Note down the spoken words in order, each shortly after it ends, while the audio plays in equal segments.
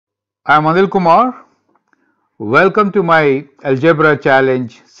I am Anil Kumar. Welcome to my Algebra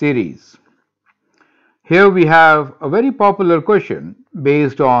Challenge series. Here we have a very popular question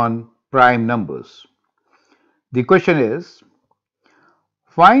based on prime numbers. The question is,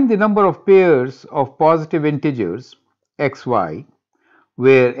 find the number of pairs of positive integers xy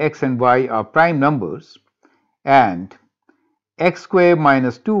where x and y are prime numbers and x squared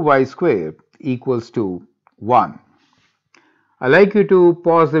minus 2y squared equals to 1. I'd like you to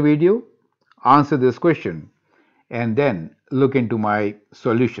pause the video, answer this question, and then look into my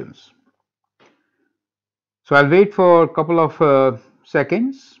solutions. So I'll wait for a couple of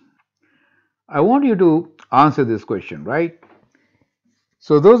seconds. I want you to answer this question, right?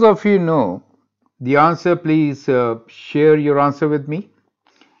 So those of you know the answer, please share your answer with me,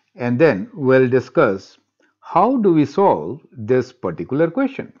 and then we'll discuss how do we solve this particular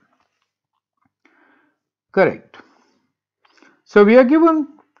question. Correct. So we are given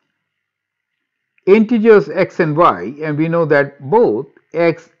integers x and y, and we know that both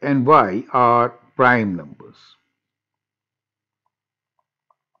x and y are prime numbers.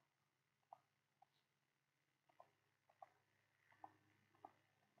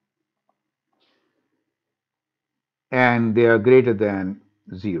 And they are greater than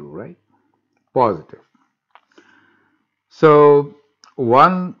 0, right? Positive. So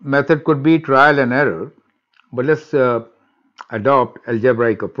one method could be trial and error, but let's adopt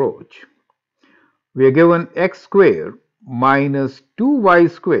algebraic approach. We are given x squared minus 2y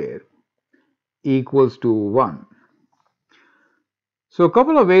squared equals to 1. So a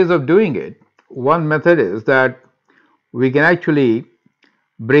couple of ways of doing it. One method is that we can actually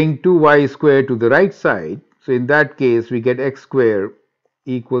bring 2y squared to the right side. So in that case, we get x squared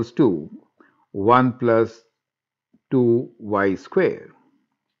equals to 1 plus 2y squared.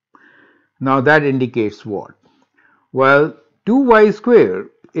 Now that indicates what? Well, 2y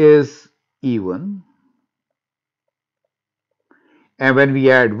squared is even, and when we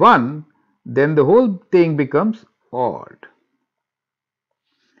add 1, then the whole thing becomes odd.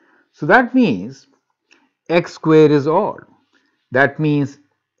 So that means x squared is odd. That means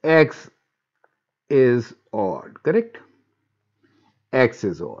x is odd, correct? X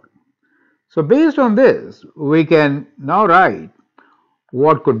is odd. So based on this, we can now write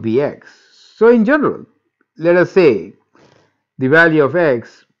what could be x. So in general, let us say the value of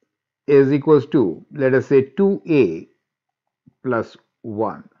x is equals to, let us say, 2a plus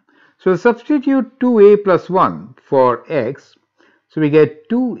 1. So substitute 2a plus 1 for x. So we get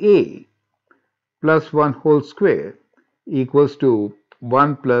 2a plus 1 whole square equals to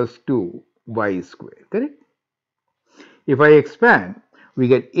 1 plus 2y square, correct? If I expand, we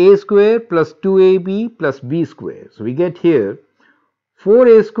get a square plus 2ab plus b square. So we get here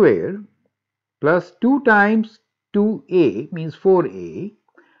 4a square plus 2 times 2a means 4a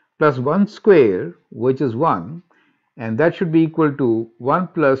plus 1 square, which is 1, and that should be equal to 1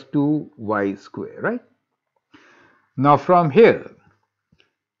 plus 2y square, right? Now from here,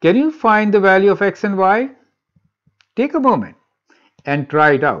 can you find the value of x and y? Take a moment and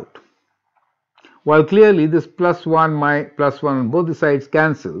try it out. Well, clearly this plus 1, plus 1 on both the sides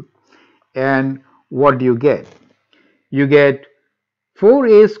cancel, and what do you get? You get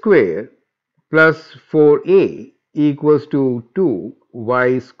 4a square plus 4a equals to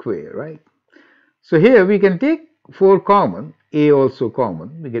 2y square, right? So here we can take 4 common, a also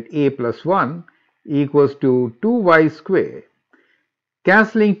common. We get a plus 1 equals to 2y square.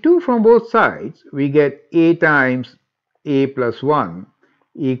 Cancelling 2 from both sides, we get a times a plus 1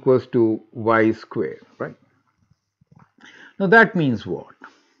 equals to y square, right? Now that means what?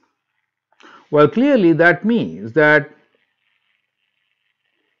 Well, clearly that means that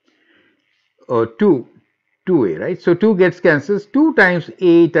 2a, right? So 2 gets cancels, 2 times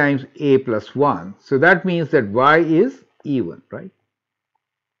a plus 1. So that means that y is even, right?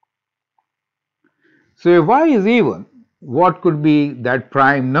 So if y is even, what could be that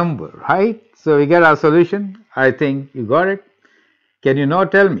prime number, right? So we get our solution. I think you got it. Can you now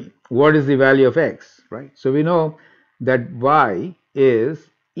tell me what is the value of x, right? So we know that y is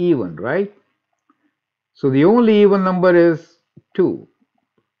even, right? So the only even number is 2,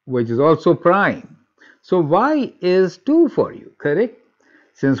 which is also prime. So y is 2 for you, correct?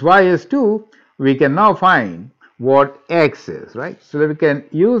 Since y is 2, we can now find what x is, right? So that we can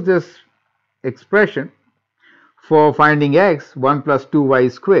use this expression for finding x, 1 plus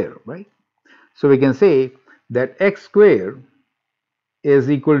 2y square, right? So we can say that x squared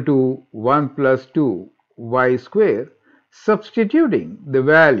is equal to 1 plus 2y square. Substituting the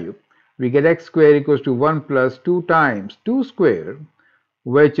value, we get x squared equals to 1 plus 2 times 2 square,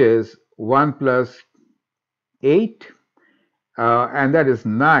 which is 1 plus 8 and that is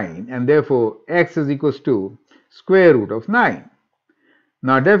 9, and therefore x is equals to square root of 9.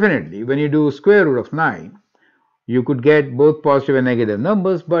 Now definitely when you do square root of 9, you could get both positive and negative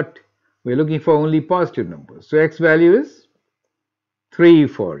numbers, but we're looking for only positive numbers. So x value is 3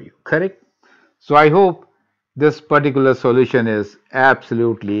 for you, correct? So I hope this particular solution is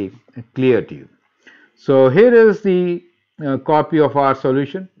absolutely clear to you. So here is the copy of our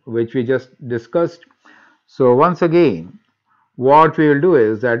solution which we just discussed. So once again, what we will do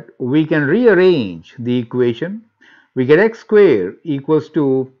is that we can rearrange the equation. We get x squared equals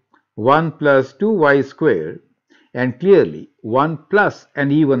to 1 plus 2y squared, and clearly 1 plus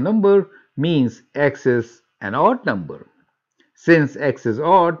an even number means x is an odd number. Since x is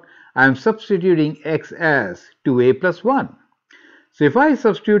odd, I am substituting x as 2a plus 1. So if I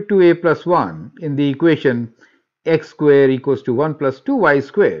substitute 2a plus 1 in the equation x squared equals to 1 plus 2y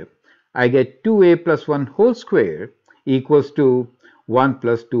squared, I get 2a plus 1 whole square equals to 1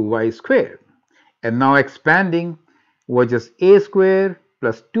 plus 2y squared. And now expanding over just a squared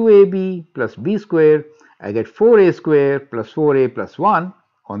plus 2ab plus b squared, I get 4a squared plus 4a plus 1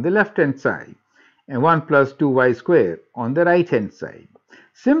 on the left hand side and 1 plus 2y squared on the right hand side.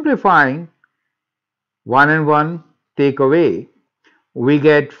 Simplifying, 1 and 1 take away, we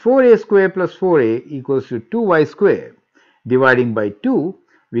get 4a squared plus 4a equals to 2y squared. Dividing by 2,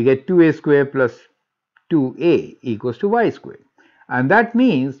 we get 2a squared plus 2a equals to y squared. And that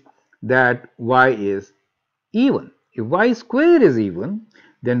means that y is even. If y squared is even,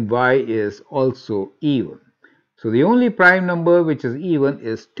 then y is also even. So the only prime number which is even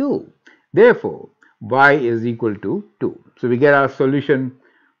is 2. Therefore, y is equal to 2. So we get our solution,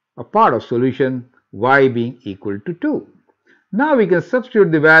 a part of solution, y being equal to 2. Now we can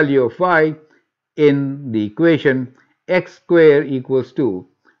substitute the value of y in the equation x squared equals to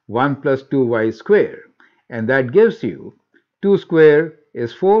 1 plus 2y squared, and that gives you 2 squared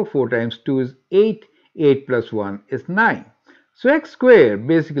is 4, 4 times 2 is 8, 8 plus 1 is 9. So x squared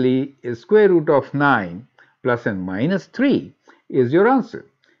basically is square root of 9 plus and minus 3 is your answer.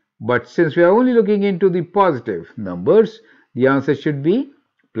 But since we are only looking into the positive numbers, the answer should be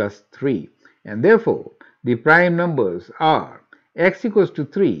plus 3. And therefore, the prime numbers are x equals to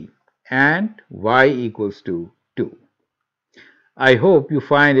 3 and y equals to 2. I hope you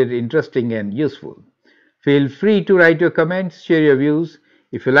find it interesting and useful. Feel free to write your comments, share your views.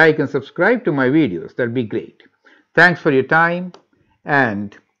 If you like and subscribe to my videos, that'd be great. Thanks for your time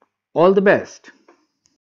and all the best.